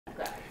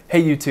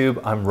Hey YouTube,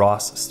 I'm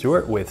Ross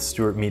Stewart with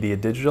Stewart Media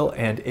Digital,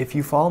 and if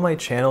you follow my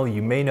channel,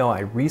 you may know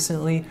I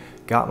recently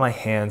got my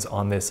hands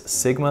on this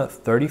Sigma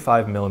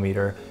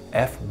 35mm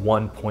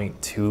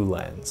f1.2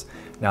 lens.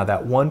 Now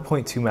that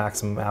 1.2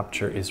 maximum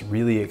aperture is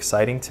really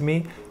exciting to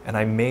me, and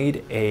I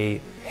made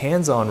a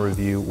hands-on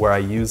review where I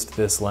used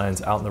this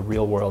lens out in the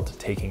real world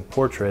taking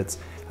portraits,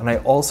 and I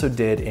also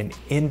did an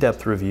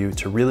in-depth review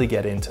to really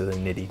get into the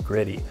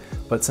nitty-gritty.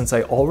 But since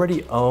I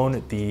already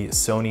own the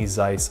Sony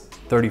Zeiss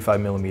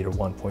 35mm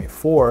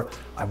 1.4,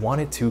 I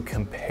wanted to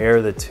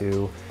compare the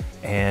two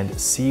and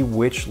see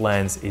which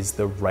lens is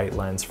the right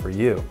lens for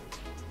you.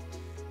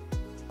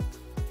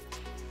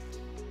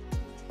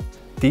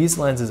 These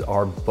lenses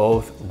are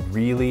both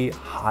really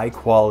high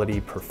quality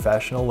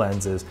professional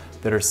lenses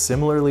that are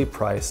similarly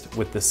priced,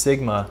 with the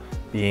Sigma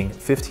being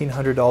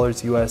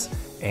 $1,500 US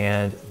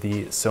and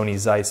the Sony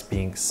Zeiss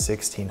being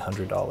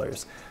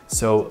 $1,600.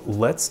 So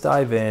let's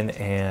dive in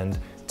and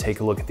take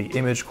a look at the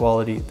image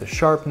quality, the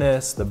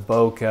sharpness, the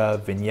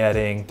bokeh,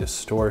 vignetting,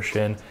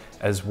 distortion,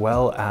 as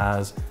well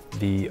as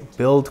the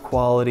build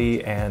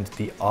quality and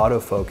the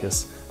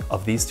autofocus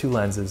of these two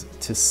lenses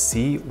to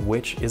see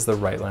which is the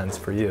right lens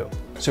for you.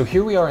 So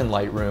here we are in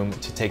Lightroom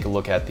to take a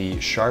look at the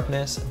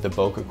sharpness, the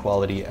bokeh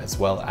quality, as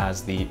well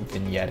as the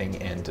vignetting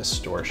and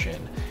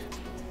distortion.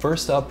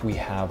 First up, we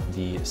have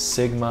the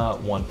Sigma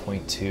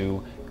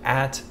 1.2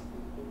 at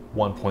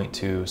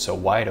 1.2, so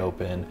wide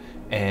open,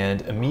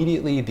 and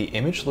immediately the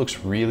image looks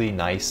really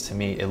nice to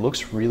me. It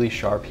looks really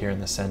sharp here in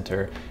the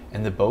center,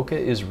 and the bokeh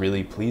is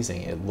really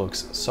pleasing. It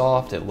looks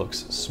soft, it looks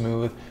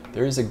smooth.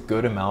 There is a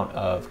good amount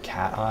of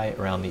cat eye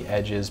around the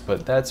edges,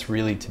 but that's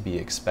really to be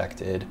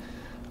expected.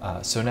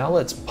 So now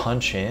let's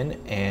punch in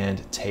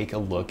and take a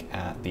look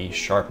at the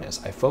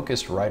sharpness. I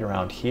focused right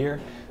around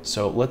here,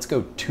 so let's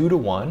go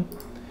 2:1.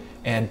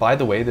 And by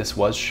the way, this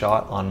was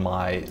shot on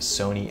my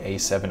Sony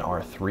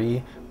a7R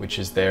III, which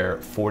is their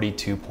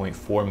 42.4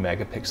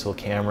 megapixel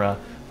camera.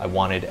 I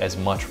wanted as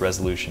much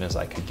resolution as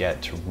I could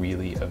get to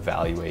really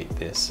evaluate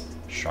this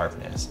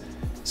sharpness.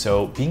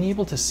 So being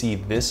able to see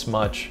this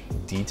much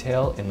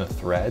detail in the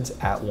threads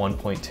at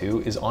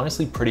 1.2 is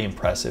honestly pretty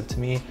impressive to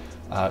me.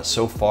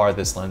 So far,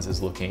 this lens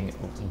is looking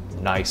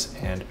nice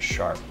and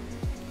sharp.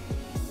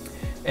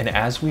 And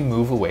as we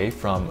move away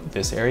from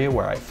this area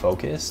where I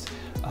focused,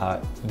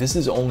 this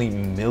is only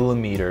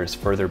millimeters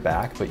further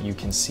back, but you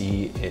can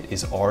see it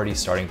is already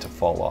starting to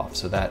fall off.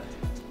 So that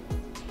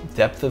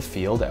depth of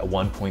field at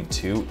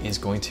 1.2 is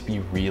going to be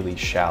really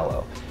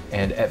shallow.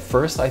 And at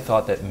first I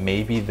thought that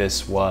maybe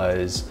this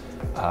was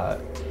a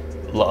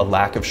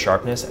lack of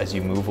sharpness as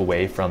you move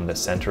away from the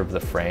center of the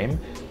frame.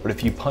 But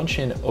if you punch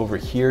in over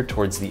here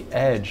towards the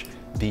edge,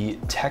 the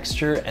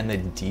texture and the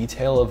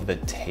detail of the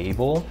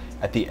table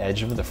at the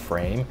edge of the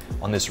frame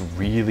on this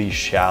really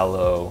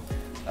shallow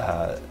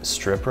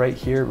strip right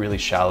here, really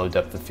shallow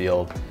depth of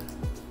field,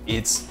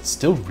 it's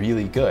still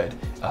really good.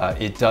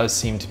 It does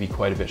seem to be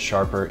quite a bit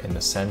sharper in the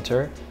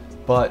center,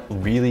 but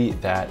really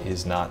that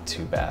is not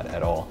too bad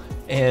at all.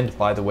 And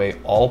by the way,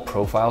 all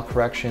profile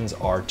corrections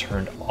are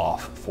turned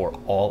off for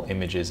all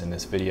images in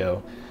this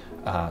video.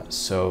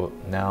 So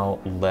now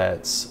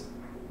let's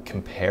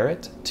compare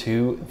it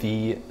to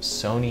the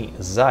Sony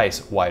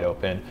Zeiss wide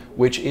open,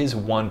 which is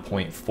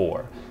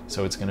 1.4.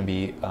 So it's gonna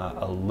be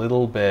a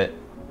little bit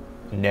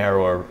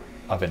narrower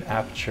of an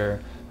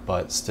aperture,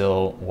 but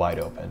still wide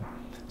open.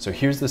 So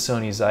here's the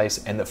Sony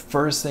Zeiss, and the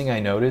first thing I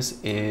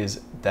notice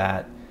is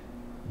that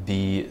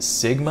the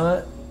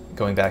Sigma,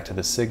 going back to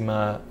the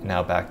Sigma,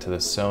 now back to the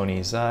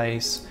Sony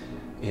Zeiss,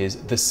 is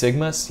the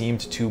Sigma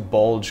seemed to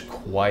bulge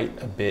quite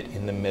a bit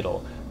in the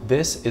middle.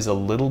 This is a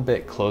little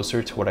bit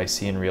closer to what I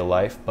see in real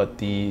life, but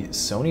the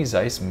Sony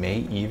Zeiss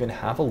may even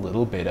have a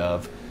little bit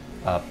of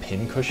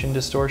pincushion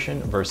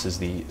distortion versus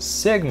the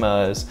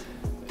Sigma's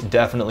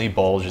definitely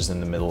bulges in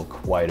the middle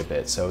quite a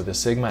bit. So the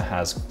Sigma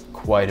has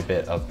quite a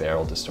bit of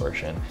barrel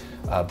distortion.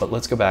 But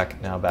let's go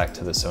back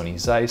to the Sony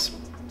Zeiss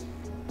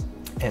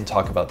and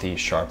talk about the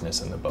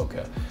sharpness and the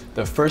bokeh.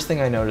 The first thing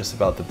I noticed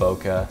about the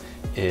bokeh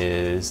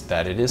is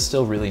that it is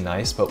still really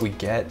nice, but we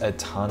get a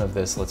ton of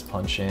this, let's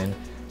punch in,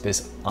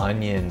 this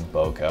onion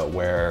bokeh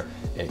where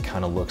it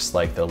kind of looks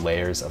like the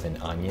layers of an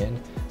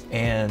onion,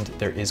 and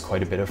there is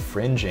quite a bit of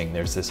fringing.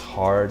 There's this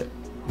hard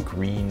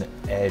green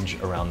edge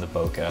around the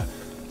bokeh.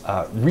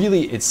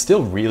 Really, it's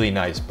still really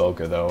nice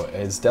bokeh though.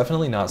 It's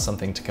definitely not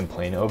something to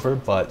complain over,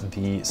 but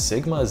the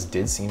Sigmas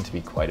did seem to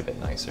be quite a bit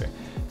nicer.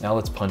 Now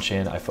let's punch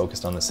in. I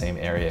focused on the same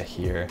area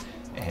here,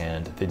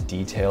 and the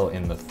detail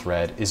in the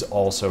thread is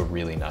also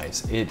really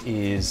nice. It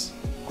is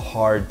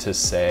hard to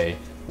say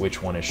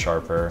which one is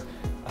sharper.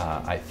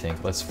 I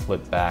think let's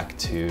flip back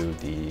to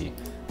the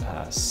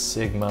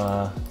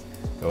Sigma,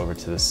 go over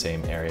to the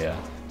same area.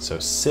 So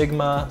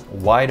Sigma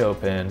wide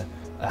open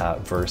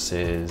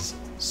versus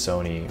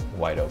Sony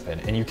wide open.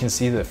 And you can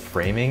see the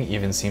framing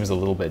even seems a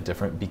little bit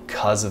different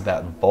because of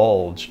that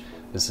bulge.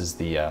 This is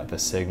the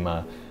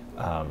Sigma.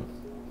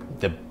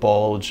 The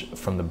bulge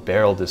from the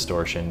barrel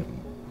distortion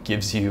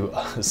gives you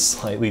a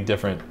slightly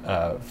different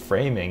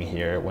framing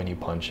here when you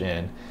punch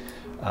in.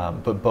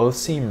 but both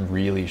seem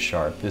really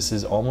sharp. This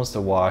is almost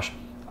a wash.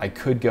 I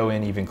could go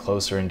in even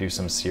closer and do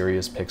some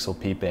serious pixel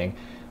peeping,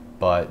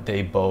 but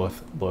they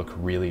both look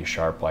really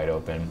sharp wide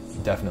open.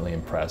 Definitely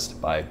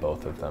impressed by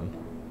both of them.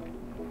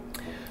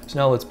 So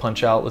now let's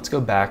punch out. Let's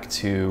go back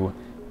to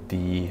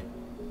the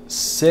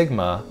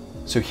Sigma.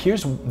 So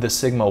here's the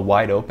Sigma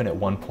wide open at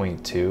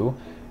 1.2,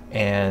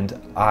 and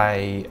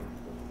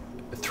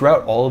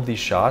throughout all of these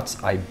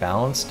shots, I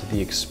balanced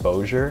the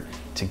exposure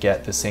to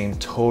get the same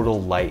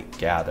total light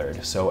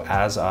gathered. So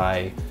as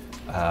I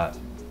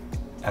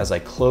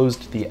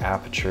closed the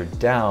aperture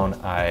down,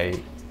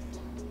 I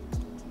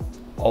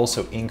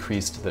also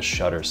increased the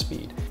shutter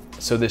speed.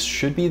 So this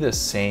should be the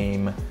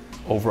same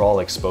overall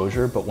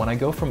exposure, but when I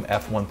go from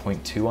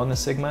f1.2 on the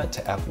Sigma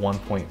to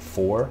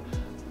f1.4,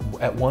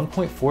 at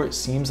 1.4 it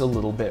seems a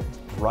little bit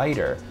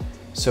brighter.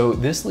 So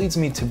this leads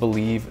me to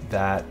believe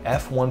that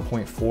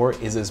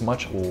f1.4 is as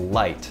much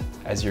light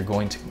as you're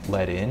going to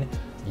let in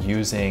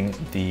using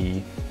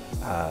the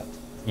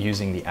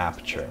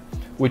aperture,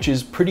 which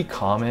is pretty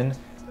common.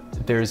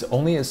 There's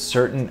only a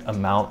certain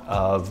amount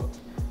of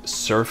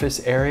surface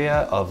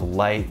area of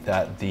light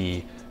that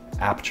the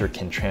aperture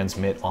can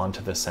transmit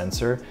onto the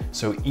sensor.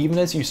 So even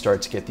as you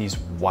start to get these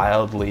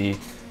wildly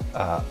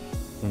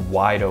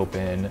wide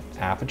open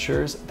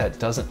apertures, that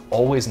doesn't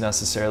always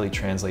necessarily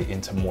translate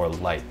into more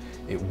light.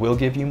 It will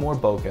give you more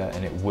bokeh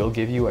and it will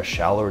give you a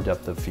shallower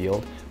depth of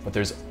field, but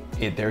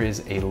there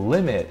is a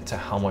limit to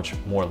how much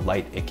more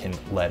light it can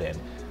let in.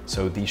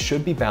 So these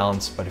should be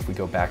balanced, but if we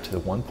go back to the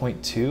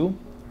 1.2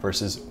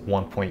 versus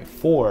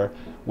 1.4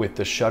 with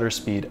the shutter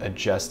speed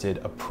adjusted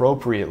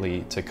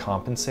appropriately to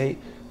compensate,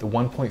 the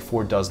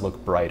 1.4 does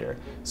look brighter.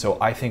 So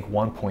I think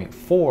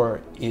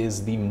 1.4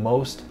 is the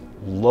most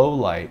low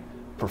light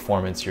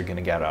performance you're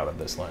gonna get out of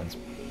this lens.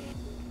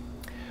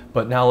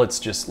 But now let's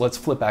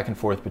flip back and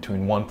forth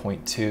between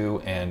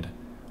 1.2 and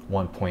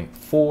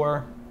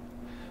 1.4.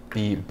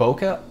 The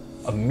bokeh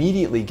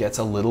immediately gets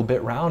a little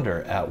bit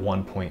rounder at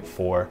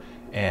 1.4,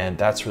 and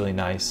that's really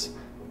nice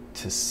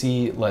to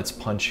see. Let's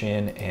punch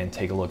in and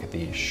take a look at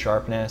the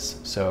sharpness.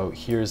 So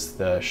here's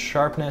the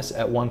sharpness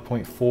at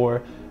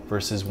 1.4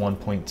 versus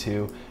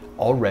 1.2.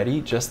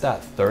 Already, just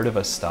that third of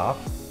a stop,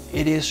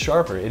 it is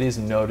sharper, it is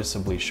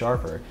noticeably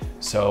sharper.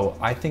 So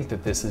I think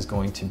that this is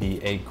going to be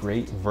a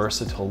great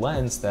versatile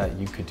lens that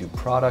you could do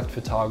product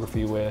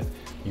photography with.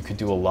 You could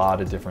do a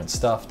lot of different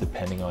stuff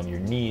depending on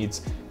your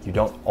needs. You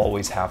don't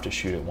always have to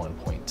shoot at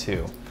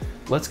 1.2.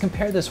 Let's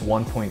compare this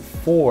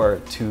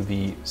 1.4 to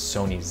the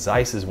Sony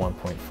Zeiss's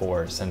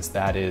 1.4, since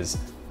that is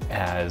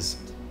as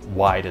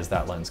wide as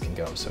that lens can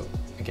go. So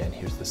again,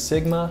 here's the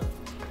Sigma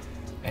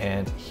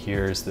and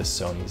here's the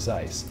Sony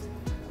Zeiss.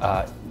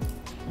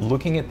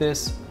 Looking at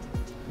this,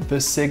 the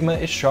Sigma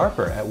is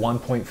sharper at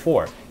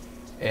 1.4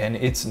 and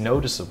it's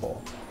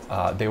noticeable.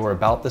 They were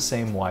about the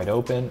same wide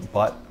open,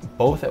 but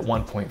both at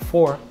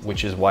 1.4,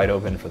 which is wide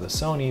open for the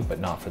Sony, but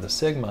not for the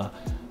Sigma,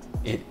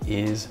 it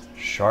is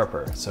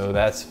sharper. So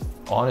that's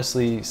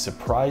honestly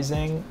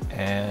surprising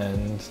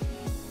and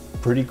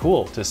pretty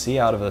cool to see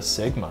out of a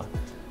Sigma.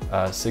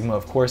 Sigma,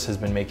 of course, has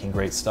been making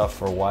great stuff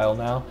for a while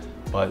now,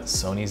 but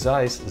Sony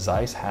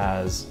Zeiss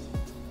has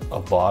a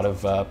lot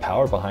of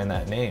power behind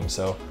that name.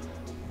 So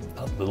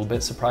a little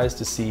bit surprised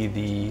to see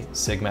the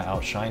Sigma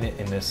outshine it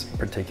in this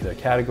particular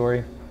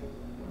category.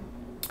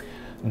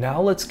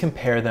 Now let's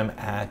compare them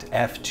at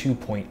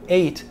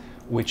f2.8,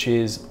 which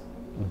is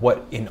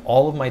what in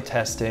all of my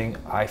testing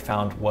I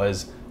found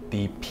was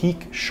the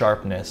peak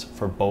sharpness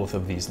for both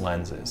of these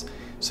lenses.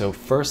 So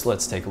first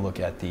let's take a look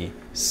at the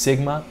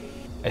Sigma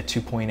at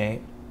 2.8,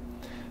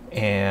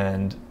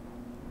 and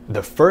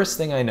the first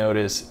thing I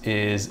notice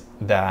is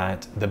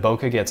that the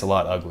bokeh gets a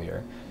lot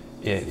uglier.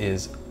 It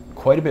is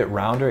quite a bit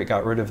rounder. It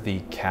got rid of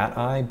the cat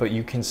eye, but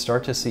you can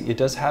start to see it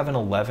does have an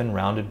 11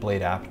 rounded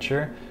blade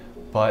aperture,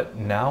 but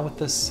now with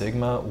the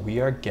Sigma we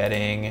are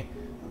getting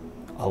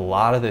a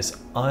lot of this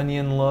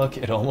onion look.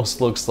 It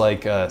almost looks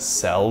like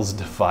cells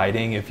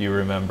dividing, if you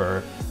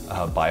remember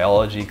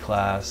biology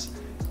class.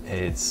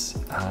 It's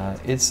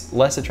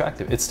less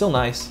attractive. It's still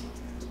nice.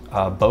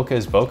 Bokeh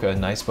is bokeh.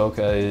 Nice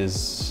bokeh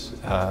is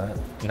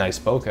nice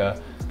bokeh.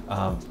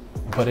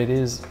 But it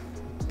is,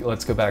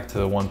 let's go back to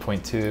the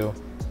 1.2.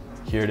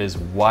 Here it is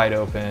wide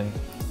open.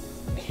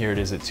 Here it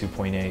is at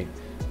 2.8.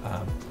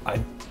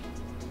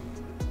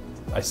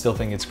 I still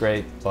think it's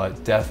great,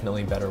 but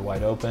definitely better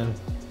wide open.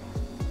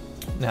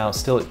 Now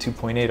still at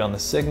 2.8 on the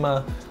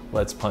Sigma,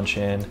 let's punch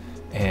in,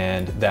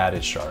 and that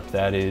is sharp.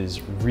 That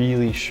is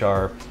really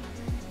sharp.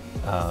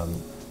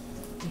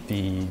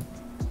 The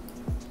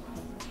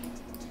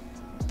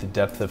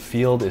depth of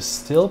field is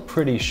still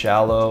pretty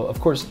shallow.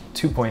 Of course,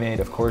 2.8,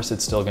 of course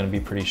it's still gonna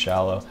be pretty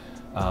shallow,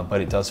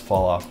 but it does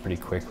fall off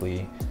pretty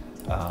quickly.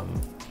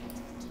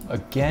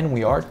 Again,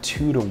 we are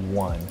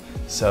 2:1.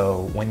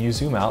 So when you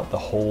zoom out, the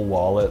whole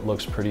wallet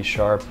looks pretty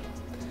sharp,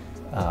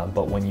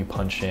 but when you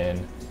punch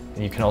in,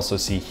 and you can also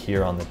see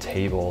here on the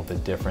table the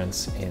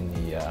difference in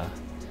the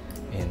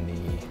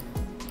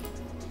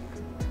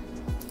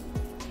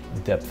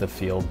depth of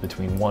field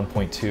between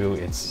 1.2,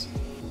 it's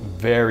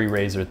very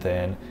razor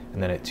thin,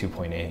 and then at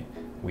 2.8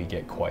 we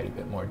get quite a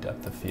bit more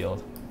depth of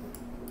field.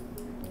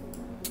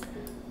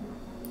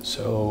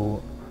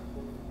 So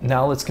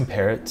now let's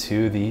compare it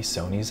to the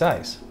Sony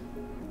Zeiss.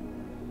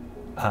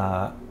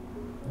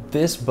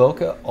 This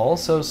bokeh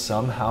also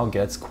somehow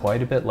gets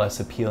quite a bit less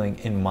appealing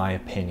in my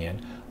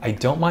opinion. I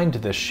don't mind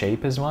the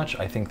shape as much.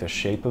 I think the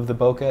shape of the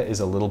bokeh is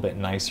a little bit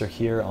nicer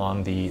here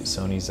on the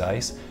Sony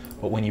Zeiss,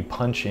 but when you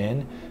punch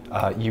in,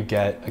 you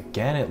get,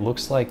 again, it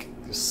looks like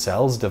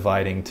cells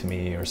dividing to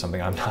me or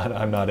something.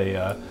 I'm not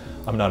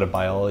a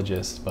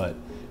biologist, but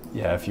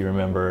yeah, if you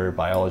remember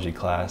biology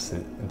class,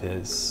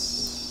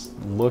 this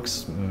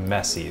looks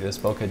messy. This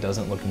bokeh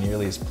doesn't look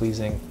nearly as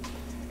pleasing.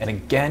 And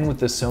again, with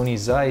the Sony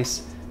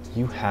Zeiss,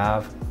 you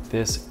have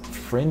this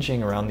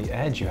fringing around the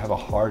edge. You have a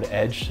hard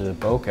edge to the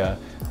bokeh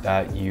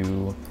that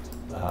you,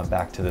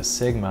 back to the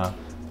Sigma,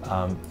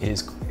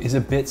 is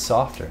a bit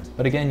softer.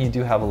 But again, you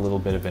do have a little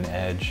bit of an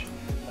edge.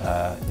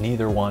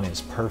 Neither one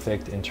is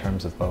perfect in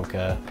terms of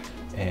bokeh,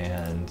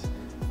 and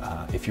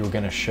if you were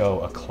going to show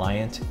a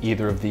client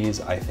either of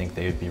these, I think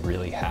they would be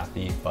really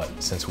happy. But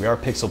since we are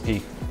pixel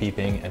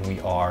peeping and we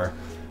are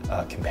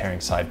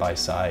comparing side by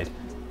side,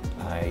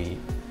 I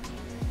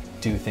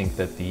do think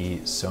that the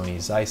Sony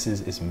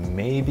Zeiss's is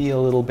maybe a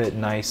little bit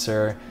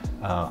nicer.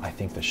 I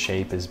think the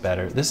shape is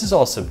better. This is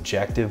all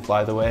subjective,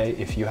 by the way.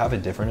 If you have a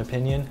different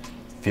opinion,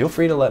 feel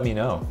free to let me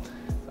know.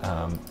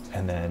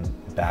 And then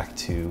back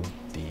to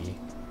the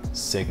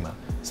Sigma.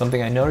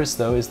 Something I noticed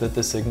though is that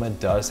the Sigma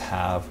does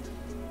have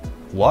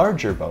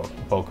larger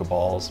bokeh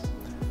balls.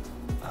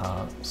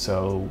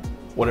 So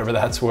whatever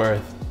that's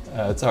worth,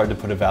 it's hard to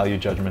put a value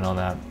judgment on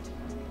that.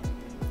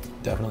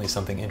 Definitely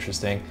something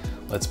interesting.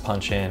 Let's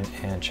punch in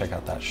and check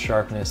out that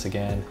sharpness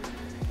again.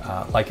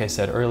 Like I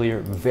said earlier,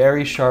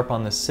 very sharp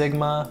on the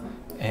Sigma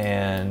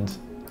and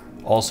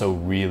also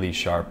really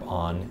sharp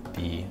on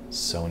the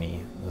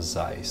Sony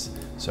Zeiss.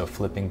 So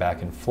flipping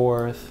back and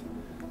forth,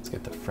 let's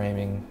get the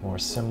framing more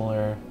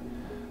similar.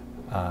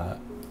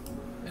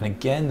 And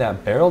again,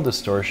 that barrel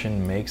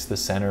distortion makes the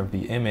center of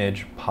the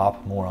image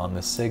pop more on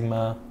the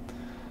Sigma.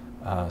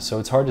 So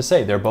it's hard to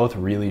say. They're both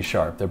really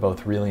sharp. They're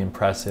both really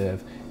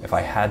impressive. If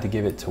I had to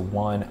give it to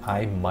one,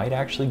 I might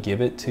actually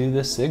give it to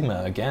the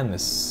Sigma. Again, the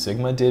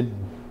Sigma did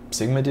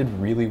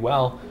really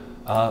well,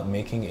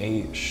 making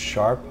a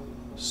sharp,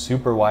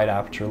 super wide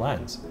aperture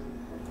lens.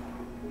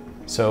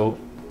 So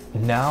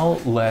now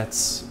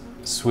let's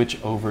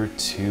switch over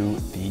to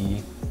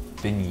the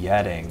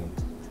vignetting.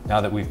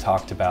 Now that we've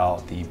talked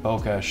about the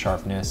bokeh,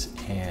 sharpness,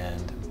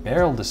 and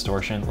barrel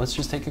distortion, let's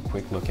just take a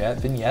quick look at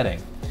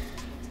vignetting.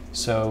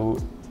 So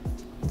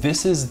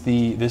this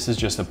is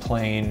just a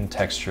plain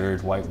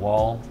textured white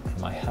wall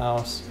in my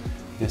house.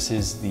 This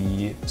is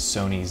the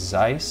Sony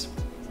Zeiss,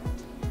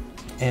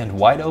 and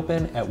wide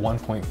open at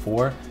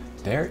 1.4,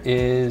 there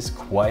is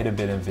quite a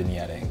bit of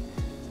vignetting,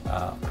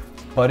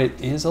 but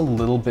it is a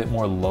little bit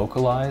more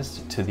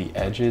localized to the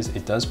edges.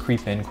 It does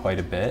creep in quite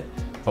a bit,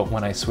 but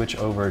when I switch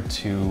over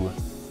to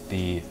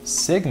the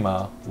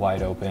Sigma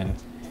wide open,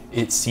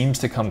 it seems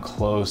to come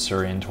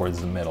closer in towards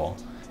the middle.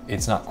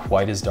 It's not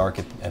quite as dark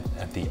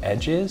at the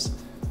edges,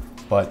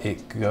 but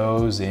it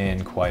goes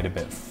in quite a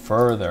bit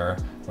further,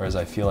 whereas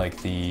I feel like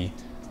the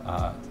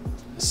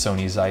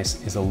Sony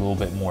Zeiss is a little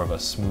bit more of a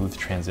smooth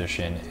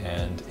transition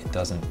and it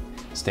doesn't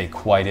stay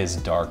quite as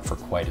dark for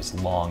quite as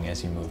long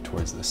as you move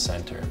towards the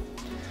center.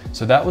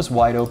 So that was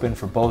wide open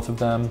for both of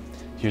them.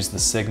 Here's the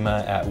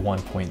Sigma at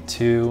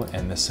 1.2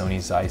 and the Sony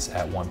Zeiss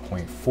at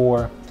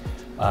 1.4.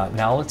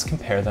 Now let's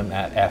compare them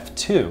at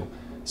f2.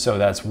 So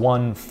that's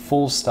one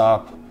full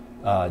stop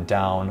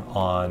down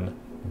on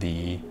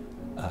the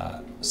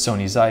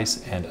Sony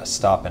Zeiss and a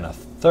stop and a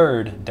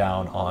third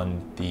down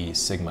on the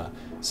Sigma.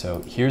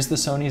 So here's the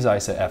Sony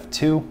Zeiss at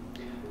f2,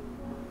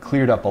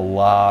 cleared up a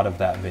lot of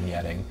that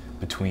vignetting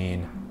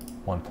between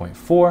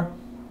 1.4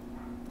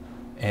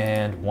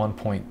 and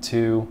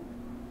 1.2.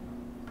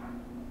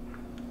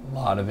 A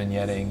lot of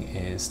vignetting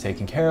is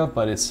taken care of,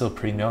 but it's still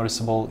pretty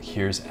noticeable.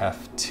 Here's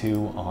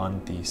f2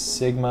 on the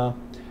Sigma,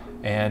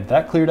 and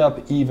that cleared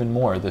up even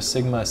more. The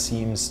Sigma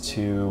seems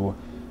to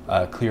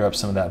clear up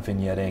some of that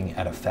vignetting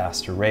at a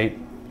faster rate.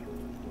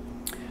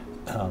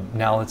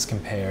 Now let's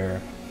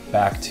compare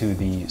back to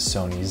the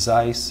Sony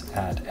Zeiss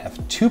at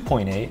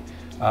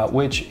f2.8,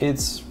 which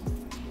it's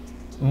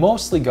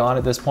mostly gone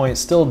at this point.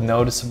 It's still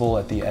noticeable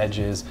at the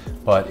edges,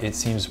 but it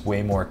seems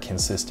way more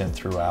consistent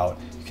throughout.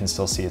 You can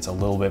still see it's a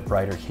little bit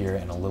brighter here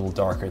and a little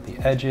darker at the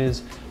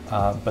edges,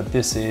 but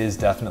this is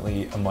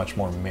definitely a much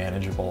more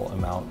manageable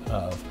amount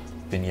of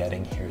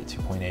vignetting here at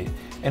 2.8.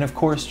 And of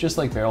course, just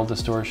like barrel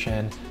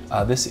distortion,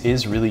 this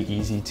is really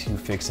easy to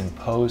fix in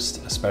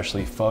post,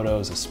 especially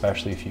photos,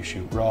 especially if you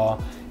shoot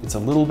RAW. It's a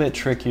little bit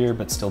trickier,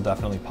 but still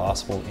definitely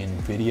possible in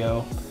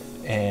video,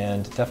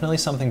 and definitely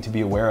something to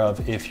be aware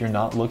of if you're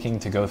not looking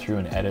to go through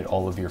and edit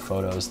all of your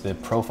photos. The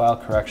profile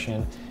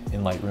correction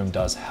in Lightroom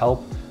does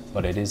help,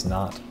 but it is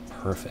not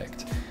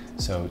perfect.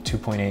 So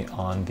 2.8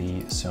 on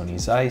the Sony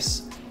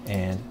Zeiss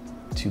and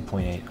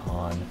 2.8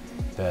 on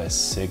the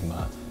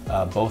Sigma.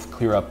 Both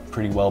clear up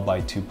pretty well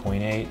by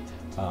 2.8,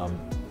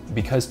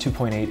 Because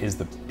 2.8 is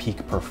the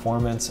peak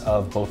performance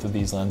of both of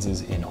these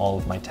lenses in all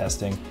of my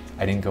testing,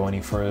 I didn't go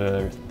any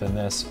further than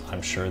this.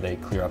 I'm sure they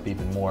clear up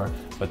even more,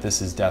 but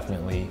this is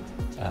definitely,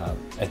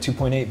 at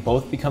 2.8,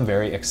 both become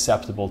very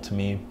acceptable to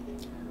me.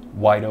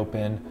 Wide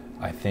open,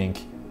 I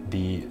think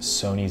the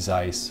Sony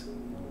Zeiss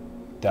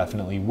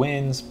definitely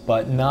wins,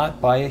 but not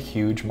by a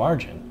huge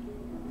margin.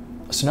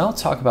 So now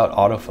let's talk about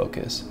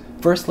autofocus.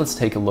 First, let's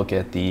take a look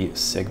at the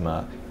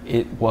Sigma.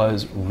 It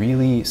was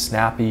really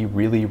snappy,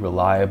 really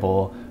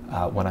reliable.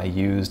 When I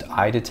used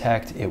eye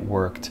detect, it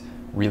worked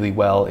really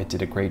well. It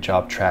did a great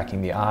job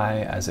tracking the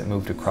eye as it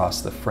moved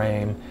across the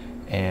frame.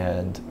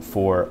 And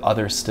for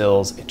other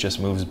stills, it just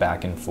moves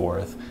back and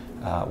forth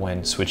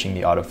when switching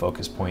the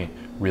autofocus point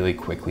really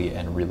quickly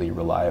and really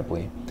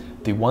reliably.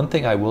 The one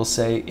thing I will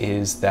say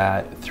is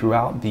that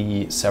throughout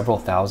the several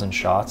thousand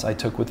shots I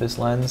took with this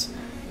lens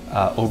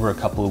over a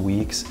couple of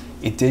weeks,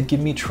 it did give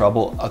me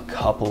trouble a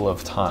couple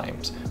of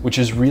times, which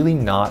is really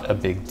not a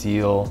big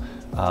deal.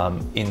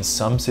 In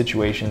some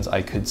situations,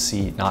 I could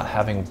see not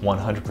having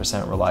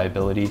 100%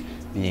 reliability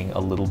being a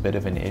little bit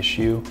of an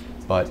issue,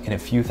 but in a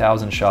few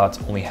thousand shots,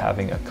 only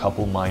having a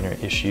couple minor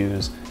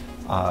issues,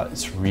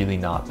 it's really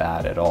not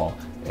bad at all.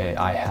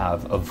 I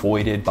have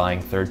avoided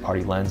buying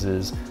third-party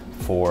lenses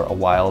for a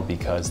while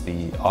because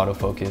the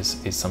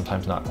autofocus is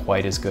sometimes not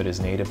quite as good as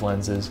native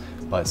lenses,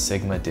 but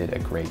Sigma did a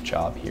great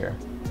job here.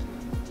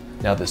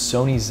 Now the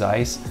Sony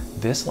Zeiss,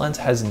 this lens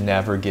has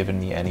never given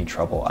me any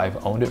trouble.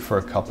 I've owned it for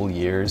a couple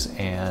years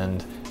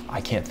and I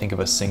can't think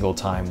of a single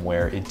time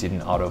where it didn't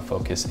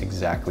autofocus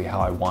exactly how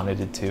I wanted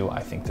it to.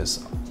 I think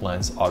this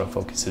lens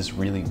autofocuses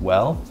really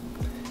well,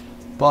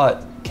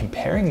 but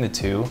comparing the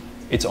two,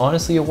 it's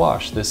honestly a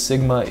wash. The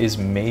Sigma is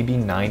maybe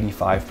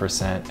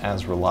 95%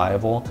 as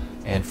reliable,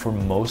 and for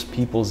most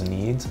people's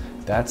needs,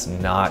 that's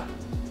not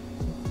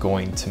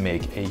going to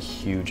make a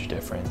huge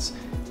difference.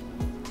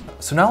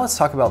 So now let's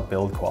talk about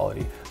build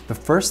quality. The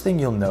first thing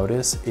you'll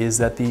notice is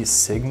that the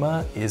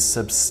Sigma is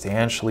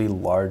substantially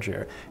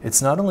larger.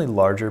 It's not only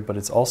larger, but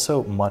it's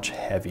also much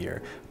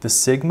heavier. The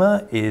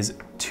Sigma is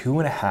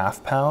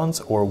 2.5 pounds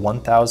or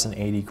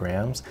 1,080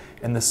 grams,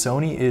 and the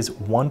Sony is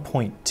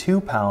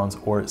 1.2 pounds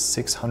or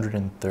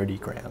 630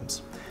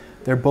 grams.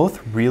 They're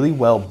both really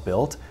well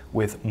built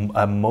with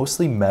a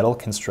mostly metal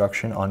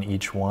construction on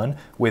each one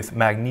with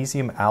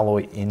magnesium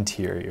alloy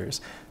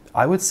interiors.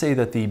 I would say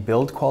that the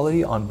build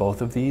quality on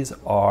both of these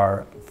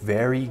are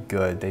very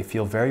good. They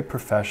feel very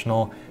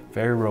professional,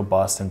 very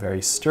robust, and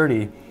very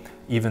sturdy,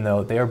 even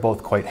though they are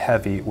both quite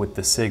heavy, with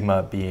the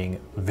Sigma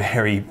being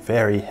very,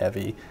 very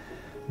heavy.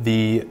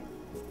 The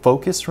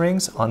focus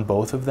rings on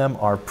both of them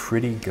are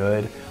pretty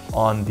good.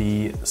 On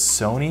the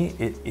Sony,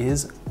 it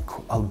is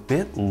a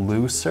bit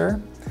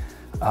looser,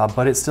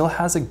 but it still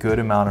has a good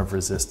amount of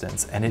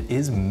resistance, and it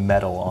is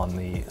metal on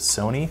the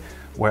Sony,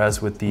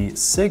 whereas with the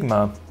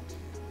Sigma,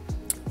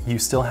 you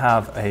still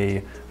have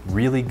a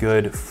really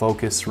good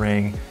focus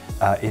ring.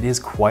 It is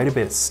quite a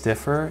bit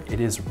stiffer, it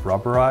is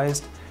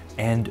rubberized,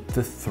 and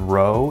the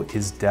throw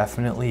is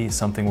definitely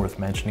something worth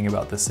mentioning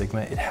about the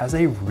Sigma. It has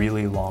a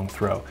really long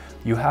throw.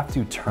 You have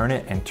to turn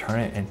it and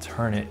turn it and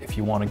turn it if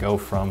you want to go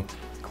from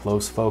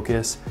close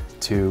focus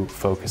to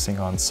focusing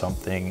on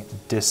something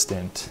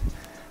distant.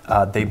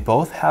 They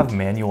both have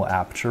manual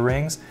aperture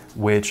rings,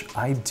 which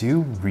I do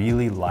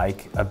really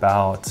like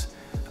about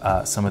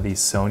some of these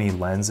Sony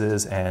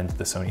lenses and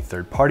the Sony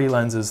third-party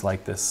lenses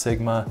like the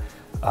Sigma.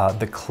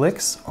 The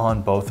clicks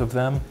on both of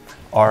them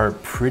are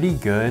pretty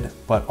good,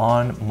 but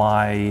on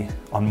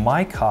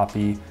my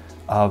copy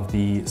of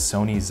the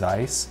Sony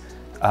Zeiss,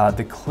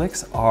 the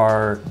clicks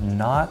are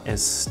not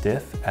as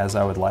stiff as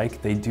I would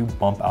like. They do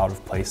bump out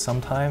of place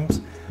sometimes,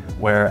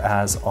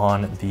 whereas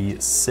on the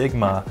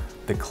Sigma,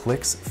 the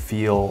clicks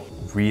feel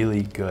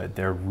really good.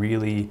 They're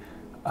really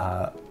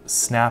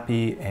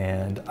snappy,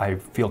 and I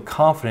feel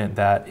confident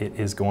that it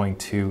is going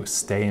to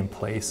stay in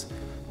place,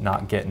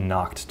 not get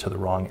knocked to the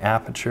wrong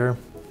aperture.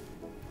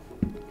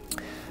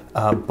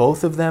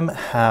 Both of them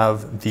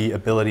have the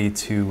ability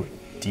to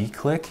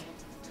declick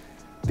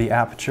the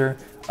aperture,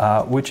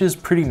 which is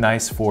pretty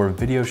nice for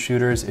video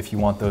shooters if you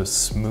want those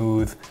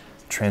smooth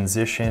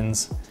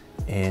transitions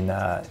in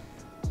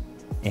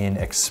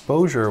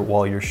exposure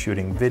while you're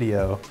shooting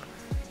video.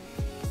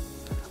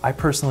 I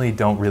personally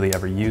don't really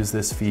ever use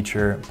this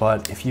feature,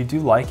 but if you do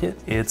like it,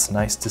 it's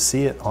nice to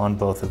see it on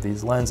both of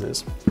these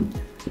lenses.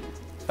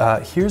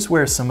 Here's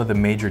where some of the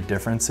major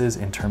differences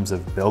in terms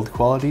of build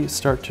quality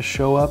start to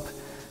show up.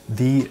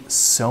 The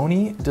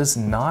Sony does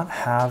not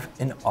have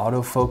an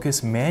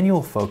autofocus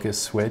manual focus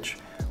switch,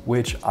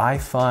 which I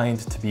find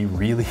to be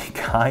really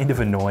kind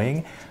of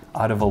annoying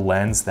out of a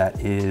lens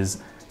that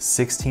is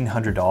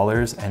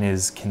 $1,600 and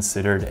is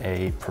considered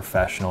a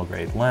professional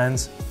grade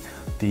lens.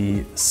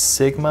 The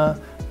Sigma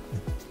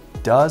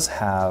does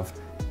have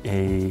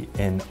an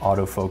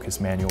autofocus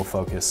manual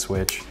focus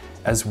switch,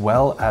 as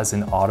well as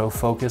an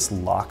autofocus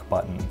lock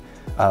button,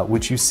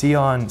 which you see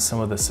on some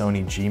of the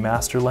Sony G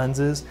Master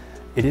lenses.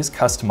 It is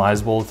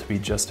customizable to be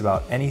just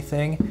about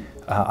anything.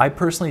 I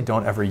personally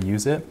don't ever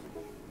use it,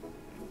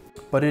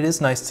 but it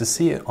is nice to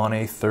see it on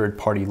a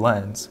third-party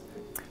lens.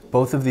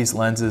 Both of these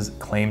lenses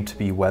claim to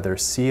be weather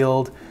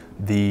sealed.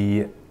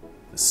 The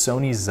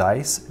Sony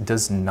Zeiss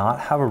does not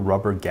have a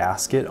rubber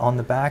gasket on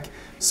the back,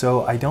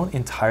 so I don't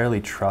entirely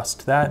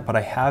trust that, but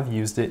I have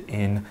used it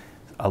in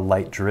a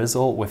light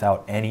drizzle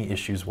without any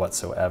issues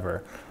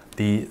whatsoever.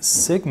 The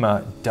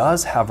Sigma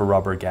does have a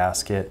rubber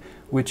gasket,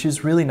 which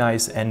is really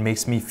nice and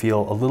makes me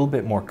feel a little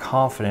bit more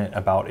confident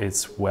about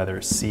its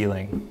weather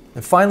sealing.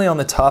 And finally, on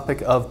the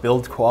topic of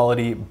build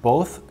quality,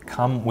 both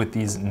come with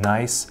these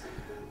nice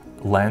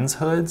lens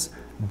hoods.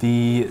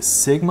 The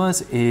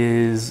Sigma's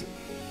is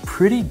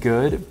pretty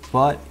good,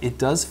 but it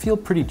does feel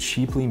pretty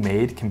cheaply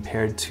made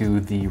compared to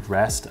the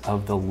rest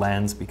of the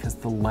lens because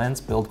the lens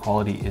build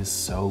quality is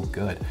so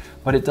good.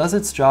 But it does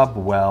its job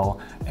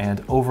well,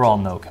 and overall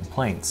no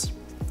complaints.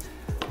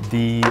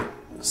 The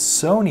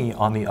Sony,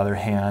 on the other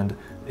hand,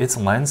 its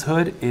lens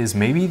hood is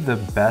maybe the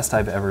best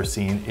I've ever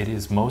seen. It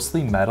is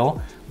mostly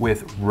metal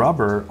with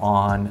rubber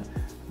on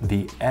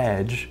the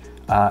edge,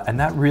 and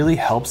that really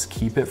helps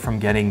keep it from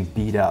getting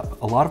beat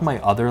up. A lot of my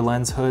other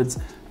lens hoods,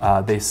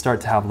 they start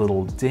to have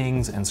little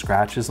dings and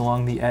scratches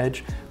along the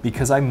edge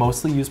because I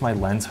mostly use my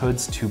lens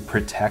hoods to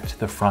protect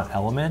the front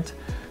element.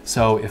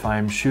 So if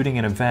I'm shooting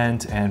an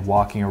event and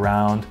walking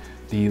around,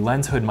 the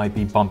lens hood might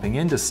be bumping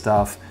into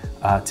stuff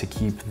to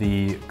keep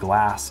the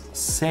glass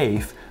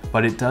safe,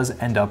 but it does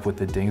end up with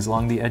the dings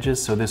along the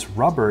edges. So this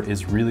rubber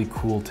is really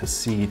cool to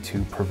see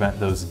to prevent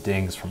those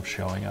dings from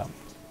showing up.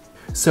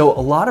 So a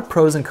lot of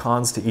pros and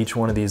cons to each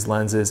one of these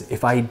lenses.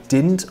 If I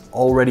didn't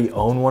already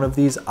own one of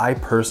these, I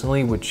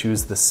personally would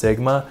choose the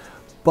Sigma,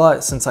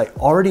 but since I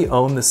already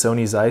own the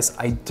Sony Zeiss,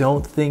 I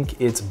don't think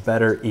it's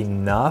better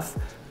enough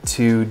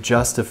to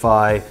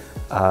justify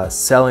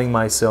selling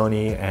my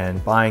Sony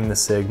and buying the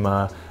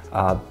Sigma.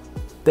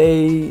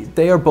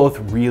 They are both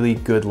really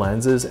good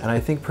lenses, and I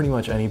think pretty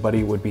much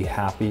anybody would be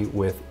happy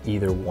with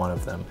either one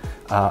of them.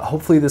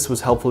 Hopefully this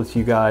was helpful to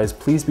you guys.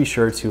 Please be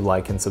sure to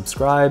like and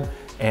subscribe,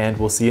 and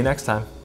we'll see you next time.